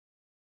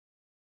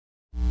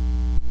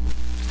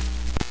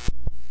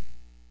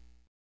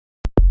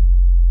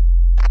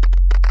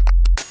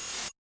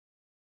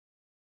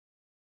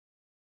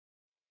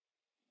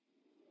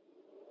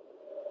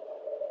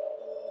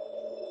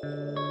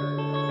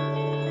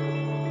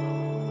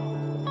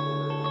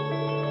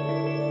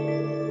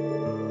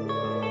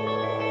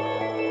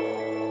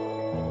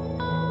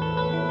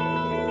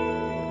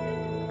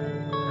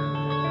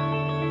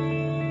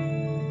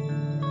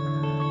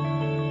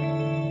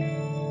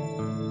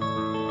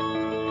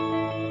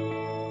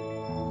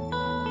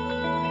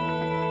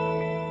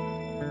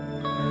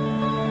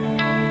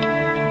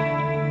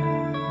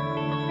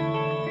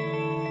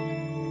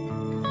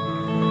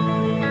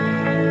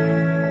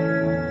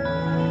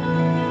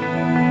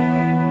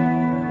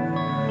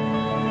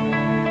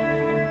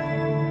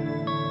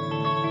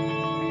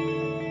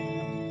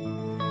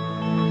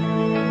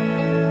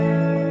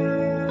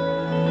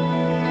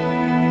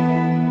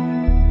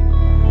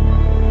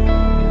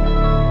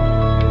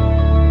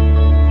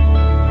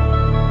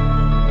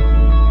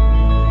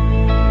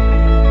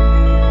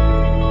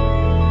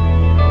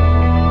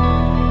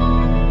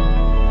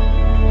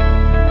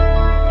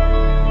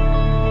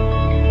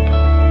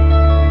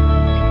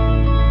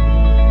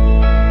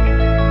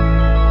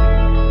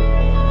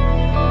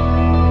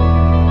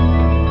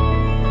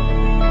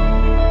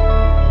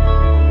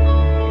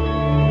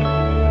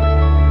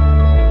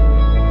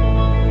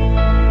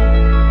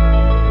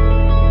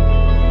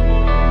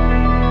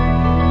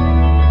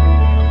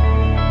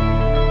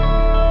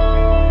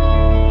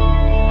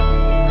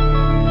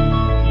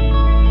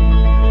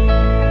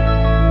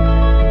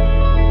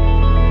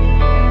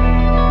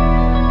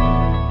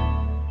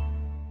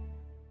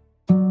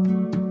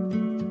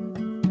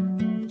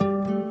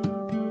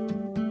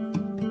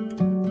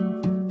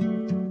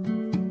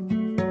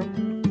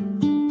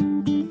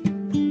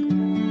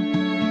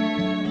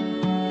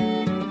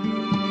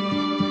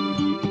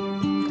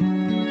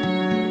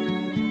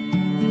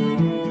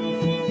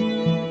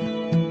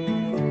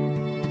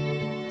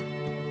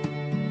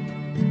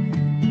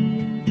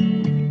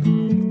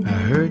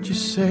heard you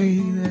say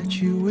that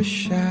you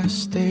wish I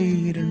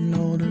stayed an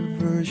older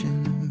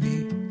version of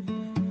me,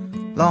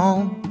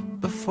 long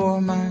before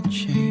my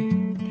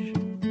change.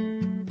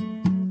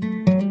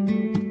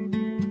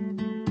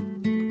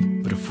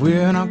 But if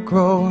we're not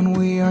growing,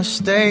 we are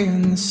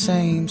staying the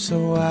same.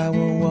 So I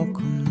will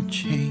welcome the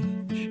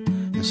change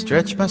and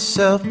stretch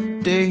myself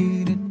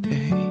day to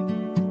day.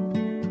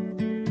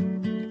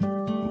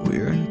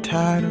 We're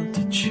entitled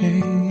to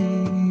change.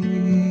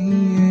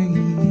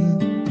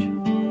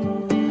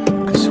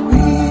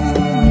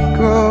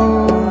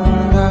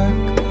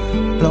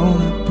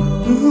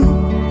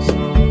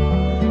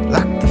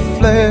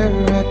 Flare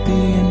at the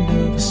end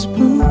of a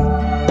spoon,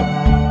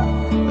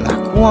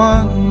 like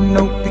one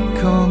note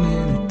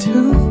becoming a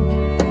tune,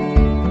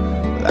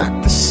 like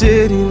the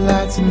city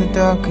lights in the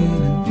dark and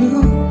the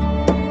blue.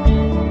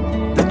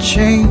 The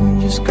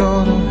change is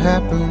gonna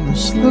happen real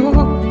slow,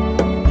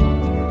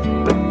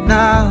 but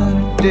not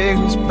a day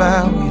goes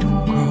by we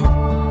don't grow.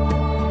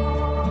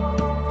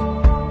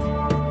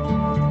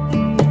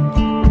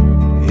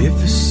 If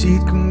a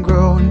seed can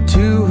grow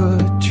into a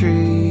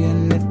tree,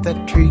 and if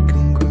that tree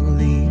can grow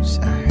leaves,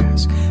 I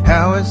ask,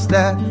 how is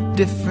that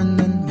different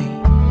than me?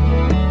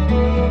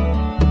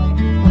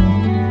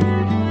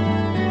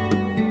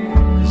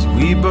 'Cause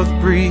we both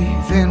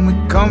breathe and we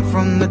come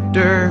from the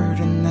dirt,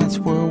 and that's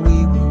where we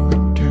will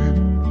return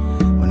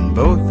when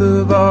both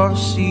of our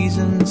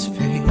seasons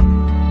fade.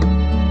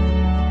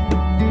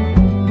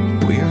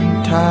 We are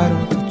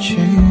entitled to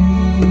change,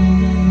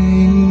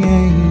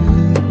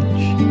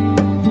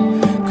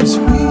 'cause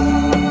we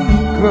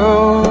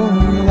grow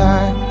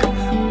like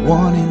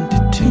one into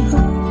two.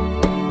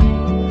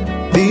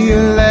 The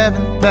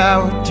 11th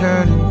hour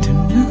turn into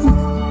noon,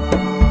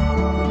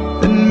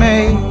 then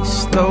May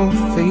slow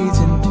fades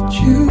into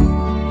June,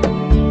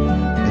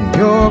 and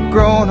you're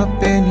grown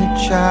up in your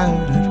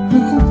childhood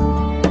room.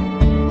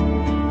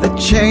 The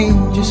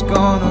change is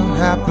gonna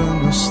happen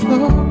real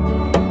slow,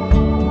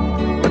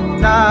 but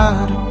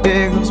not a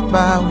day goes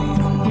by we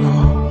don't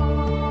grow.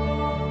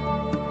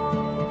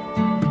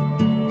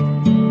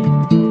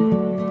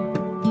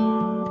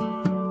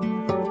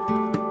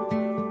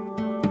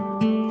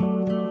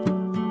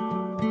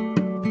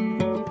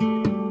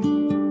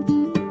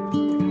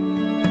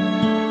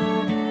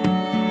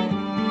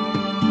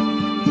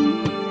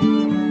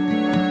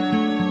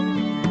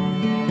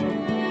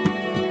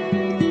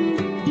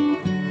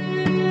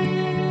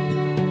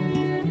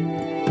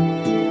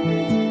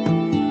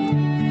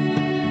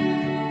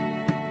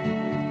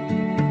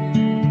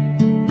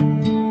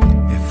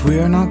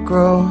 We're not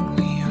growing,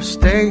 we are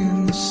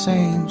staying the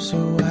same. So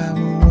I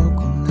will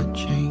welcome the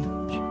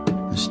change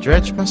and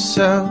stretch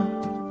myself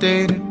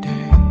day to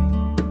day,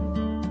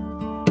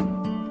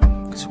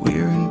 'cause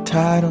we're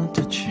entitled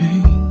to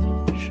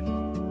change.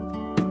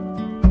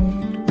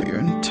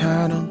 We're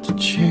entitled to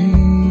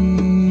change.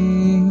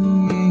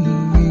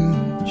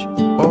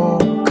 Oh,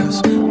 'cause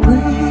we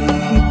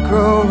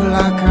grow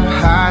like a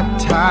high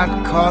tide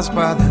caused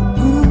by the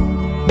moon,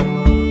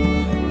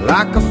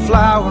 like a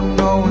flower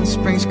knowing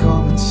spring's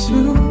coming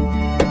soon,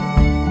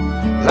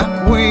 like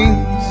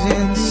wings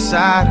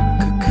inside a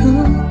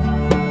cocoon,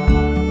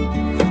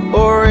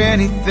 or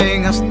anything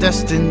else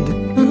destined to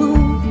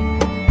bloom,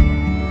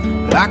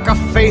 like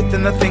our faith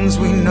in the things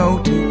we know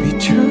to be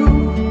true,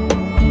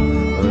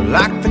 or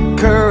like the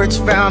courage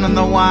found in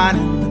the wine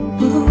and the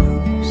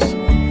booze.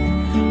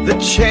 The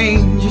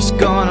change is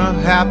gonna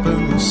happen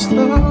real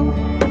slow,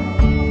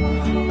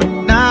 but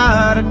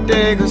not a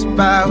day goes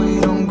by we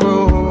don't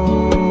grow.